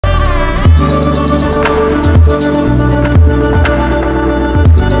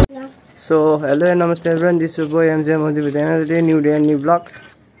So hello and namaste everyone, this is boy MJ Modi with another day, new day and new vlog.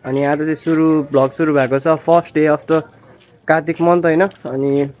 अनि आज चाहिँ vlog सुरु भएको छ first day of the Kartik month हैन।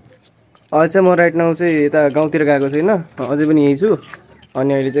 अनि अहिले चाहिँ म राइट नाउ चाहिँ यता गाउँतिर गएको छैन, अझै पनि यही छु।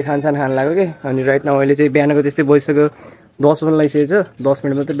 अनि अहिले चाहिँ खानसान खान लाग्यो के। अनि राइट नाउ अहिले चाहिँ बिहानको त्यस्तै बजिसक्यो 10 बज्न लागिसकेको छ, 10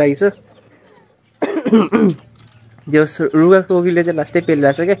 मिनेट मात्रै बाँकी छ। त्यो रुगा कोकीले चाहिँ लास्टै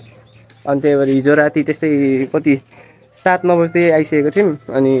पेलिरहेछ के। अनि त्यही भएर हिजो राति त्यस्तै कति 7-9 बज्दै आइसकेको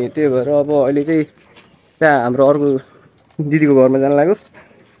थियौँ। अनि त्यही भएर अब अहिले चाहिँ त्यहाँ हाम्रो अर्को दिदीको घरमा जान लाग्यो।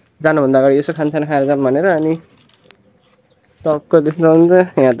 जानुभन्दा अगाडि यसो खानसान खाएर जाऊँ भनेर। अनि टक्क देख्न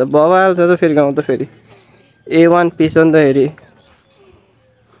हुन्छ यहाँ त बवाल छ त फेरि गाउँ त फेरि A1 पिस हो नि त हेरी।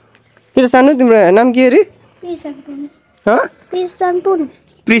 के त सानो तिम्रो नाम के अरे?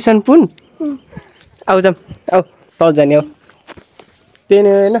 प्रिसनपुन। आऊ जाऊँ, आऊ तल जाने हो त्यही नै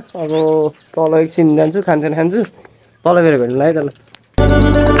होइन। अब तल एकछिन जान्छु, खानसान खान्छु, तल फेरि भेट्नु है तल।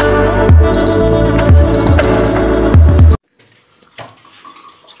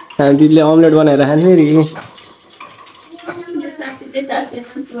 दिदीले अमलेट बनाएर खाने फेरि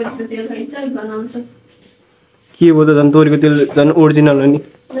के भयो त झन् तोरीको तेल झन् ओरिजिनल हो नि।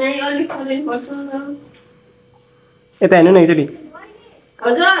 यता हेर्नु न एकचोटि।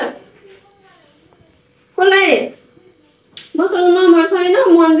 हजुर कसलाई मसँग नम्बर छैन,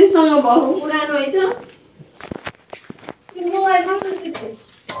 मन्दिरसँग भएको पुरानो रहेछ।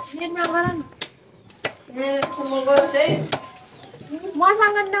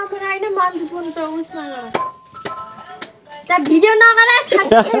 मसँग नम्बर आएन, मन्दिरपुर त उसमा त भिडियो नगरा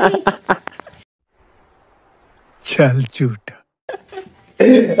चल झूठा।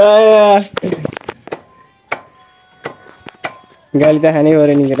 गाली त खानै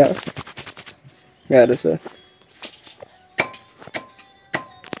पऱ्यो नि केटा, गाह्रो छ।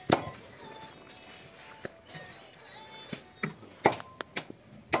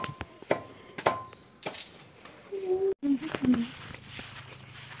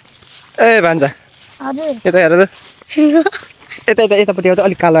 ए भान्जा यता हेर त, यता यता यतापट्टि आउँदा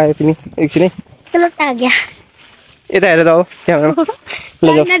अलिक कालो आयो तिमी एकछिनै। यता हेर त हो क्यामेरामा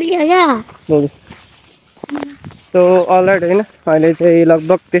लैजाऊ। सो अलराइट होइन, अहिले चाहिँ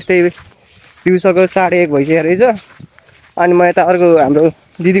लगभग त्यस्तै दिउँसोको 1:30 भइसकेको रहेछ। अनि म यता अर्को हाम्रो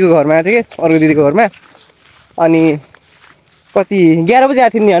दिदीको घरमा आएको थिएँ कि, अर्को दिदीको घरमा। अनि कति 11 बजी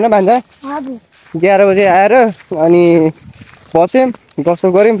आएको थियो नि होइन भान्जा? 11 बजी आएर अनि बस्यौँ, गफसफ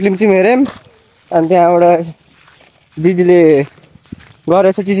गऱ्यौँ, फिल्म हेऱ्यौँ। अनि त्यहाँबाट दिदीले गएर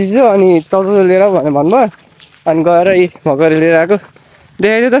यसो चिसो अनि चौचो लिएर भनेर भन्नुभयो। अनि गएर भर्खरै लिएर आएको,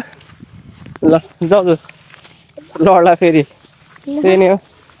 देखाइदियो त ल जाऊ लड्ला फेरि। त्यही नै हो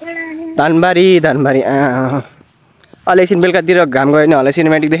धनबारी। अहिले एकछिन बेलुकातिर घाम गयो भने होला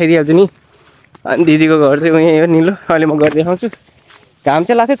सिनेमेटिक देखाइदिइहाल्छु नि। अनि दिदीको घर चाहिँ यहीँ हो नि। ल अहिले म गएर देखाउँछु। घाम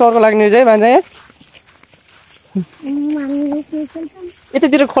चाहिँ लास्टै चर्को लाग्ने रहेछ है भान्जा। यहाँ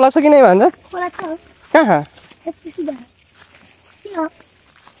यतातिर खोला छ कि नै भान्जा? कहाँ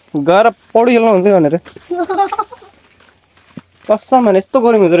गएर पौडी खेल्नु हुन्थ्यो भनेर कसम भने यस्तो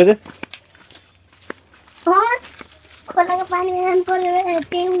गरम हुँदो रहेछ। खोलाको पानी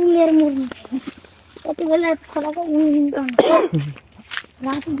मेरो मुर्नु यति बेला खोलाको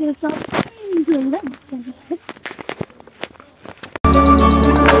रातोतिर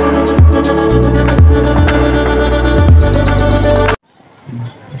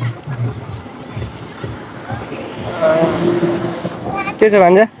के छ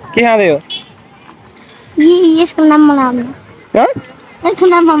भान्जा, के खाँदै हो? यसको नाम मलाई आउँदैन। यसको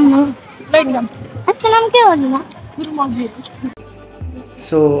नाम आउँदैन। यसको नाम के हो नि?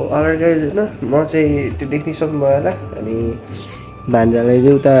 सो अलरेडी गाइज होइन, म चाहिँ त्यो देख्नै सक्नुभयो होला। अनि भान्जालाई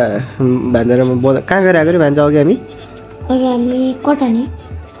चाहिँ उता भान्जा र म बजार कहाँ गएर आएको रे भान्जा? अघि हामी कटानी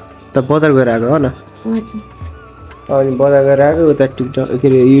त बजार गएर आएको हो न। अनि बजार गएर आएको, उता टिकटक के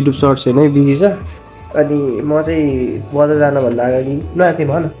अरे युट्युब सर्ट्स हेर्नै बिजी छ। अनि म चाहिँ बजार जानुभन्दा अगाडि नुहाएको थिएँ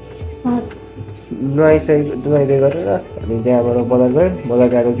भन, नुहाइदिँदै गरेर अनि त्यहाँबाट बजार गयो। बजार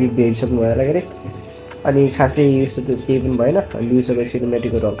गएको गीत भेटिसक्नु भयो होला के अरे। अनि खासै यस्तो त केही पनि भएन। अनि दिउँसोको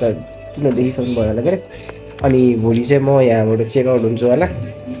सिनेमेटिकहरू हल्का किन देखिसक्नु भयो होला के अरे। अनि भोलि चाहिँ म यहाँबाट चेकआउट हुन्छु होला।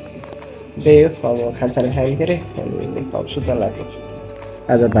 त्यही हो, अब खानसान खाएँ के अरे। अनि अब सुत्न लाग्यो।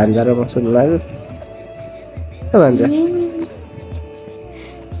 आज भान्जा र म सुत्नु लाग्यो। भान्जा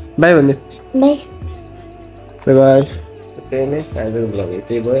बाई भन्यो। बाई। त्यही नै आजको भ्लग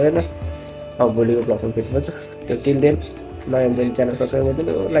यस्तै भयो होइन। अब भोलिको भ्लगमा भेट्नुपर्छ। त्यो टिल देन नयाँ च्यानल सब्सक्राइब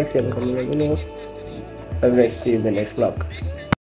गरिदिनु, लाइक सेयर कमेन्ट गरिदिनु। See you in the next vlog.